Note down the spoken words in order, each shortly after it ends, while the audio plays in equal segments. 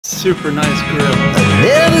Super nice grill. I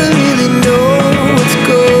never really know what's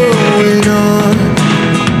going on.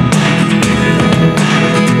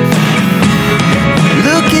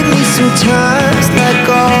 Look at me sometimes like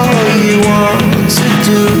all you want to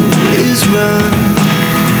do is run.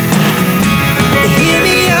 Hear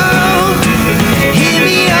me out, hear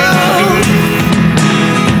me out.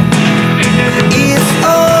 It's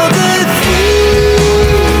all the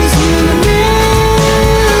things you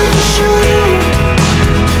never show.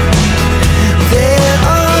 There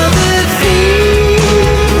are the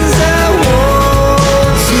things I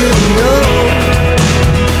want to know.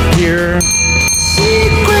 Here.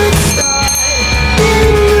 Secret star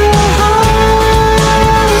in your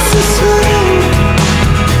heart so slow.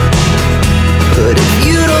 But if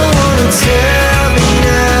you don't wanna tell me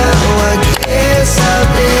now, I guess I'll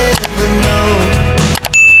never know.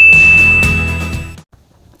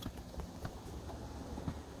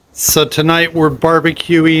 So tonight we're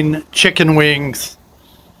barbecuing chicken wings.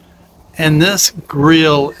 And this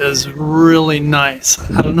grill is really nice.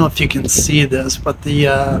 I don't know if you can see this, but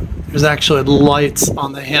there's actually lights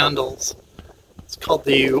on the handles. It's called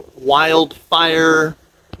the Wildfire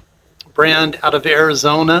brand out of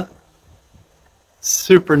Arizona.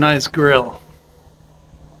 Super nice grill.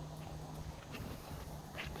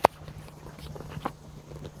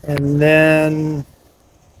 And then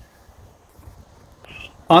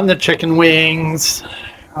on the chicken wings,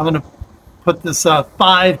 I'm gonna put this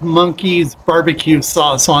 5 Monkeys barbecue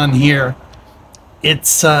sauce on here.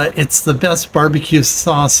 It's the best barbecue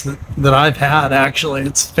sauce that I've had, actually.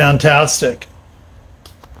 It's fantastic.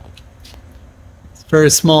 It's a very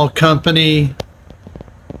small company,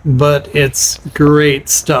 but it's great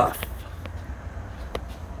stuff.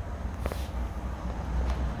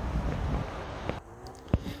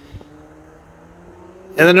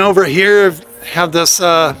 And then over here, I have this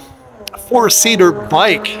 4-seater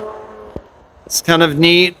bike. It's kind of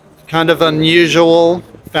neat, kind of unusual.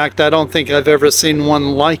 In fact, I don't think I've ever seen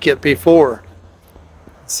one like it before.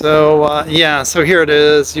 So yeah, so here it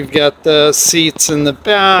is. You've got the seats in the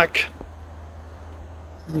back.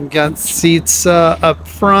 You've got seats up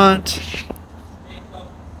front.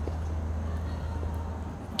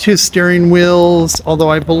 2 steering wheels, although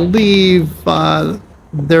I believe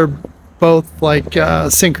they're both like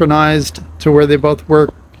synchronized to where they both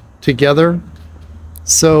work together.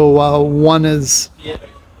 So one is,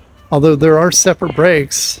 although there are separate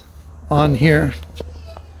brakes on here.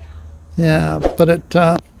 Yeah, but it,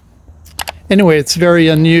 anyway, it's very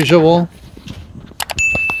unusual.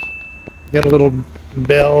 Got a little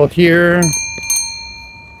bell here.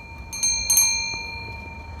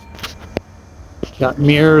 Got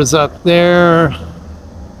mirrors up there.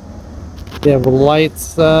 They have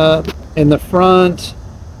lights in the front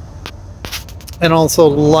and also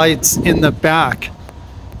lights in the back.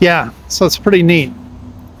 Yeah, so it's pretty neat.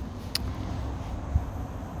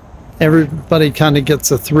 Everybody kind of gets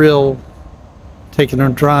a thrill taking a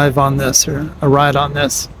drive on this or a ride on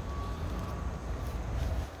this.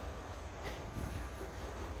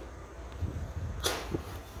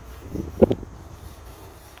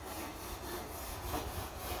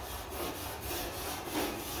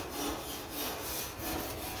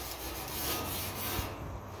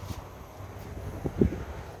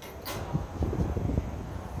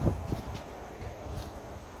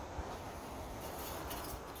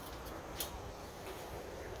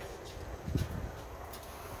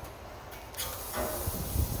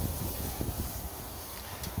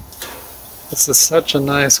 This is such a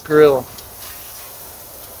nice grill.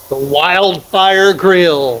 The Wildfire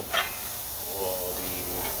Grill.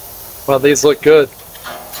 Well, these look good.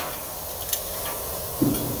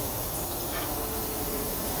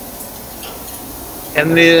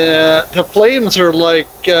 And the flames are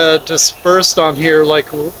like dispersed on here,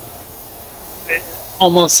 like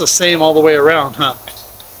almost the same all the way around, huh?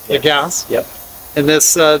 The gas. Yep. And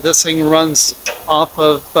this thing runs off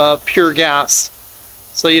of pure gas.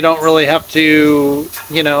 So you don't really have to,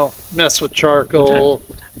 you know, mess with charcoal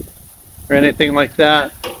or anything like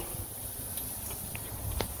that.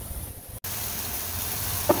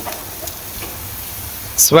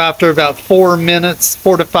 So after about 4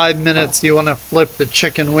 to 5 minutes, you want to flip the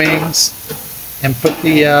chicken wings and put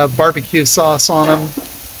the barbecue sauce on them.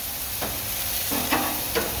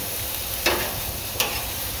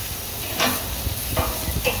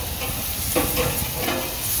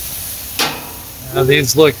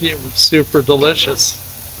 These look super delicious.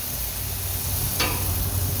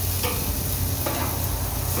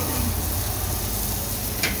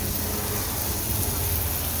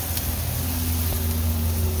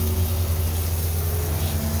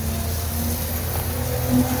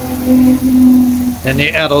 And you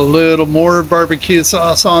add a little more barbecue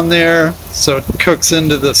sauce on there so it cooks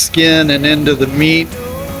into the skin and into the meat.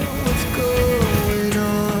 What's going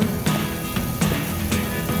on?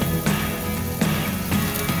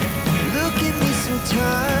 Look at me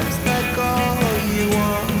sometimes like all you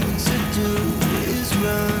want to do is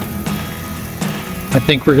run. I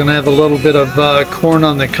think we're gonna have a little bit of corn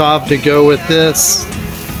on the cob to go with this.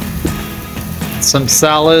 Some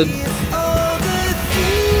salad. All the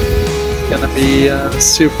things Gonna be a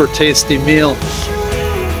super tasty meal.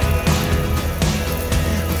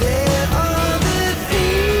 there are the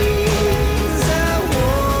things I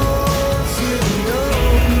want to know.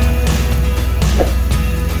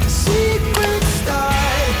 Secrets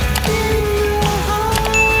start in your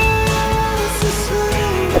heart so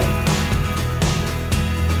slow.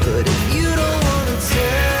 But if you don't wanna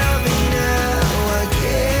tell me now, I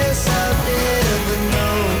guess I'll never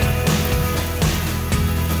know.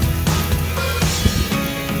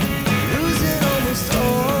 Losing almost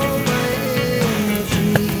all my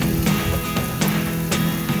energy.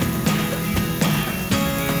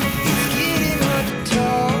 It's getting hard to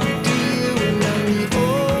talk to you, and I'm the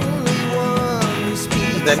only one who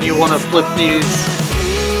speaks. And then you want to flip these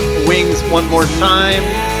wings one more time,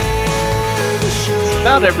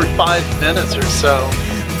 about every 5 minutes or so.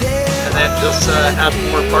 And then just add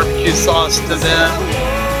more barbecue sauce to them.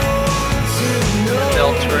 And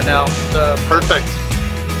they'll turn out perfect.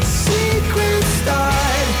 Secrets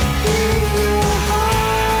start in your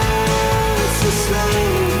heart so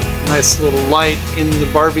slow. Nice little light in the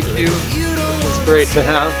barbecue. You don't It's great to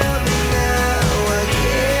have.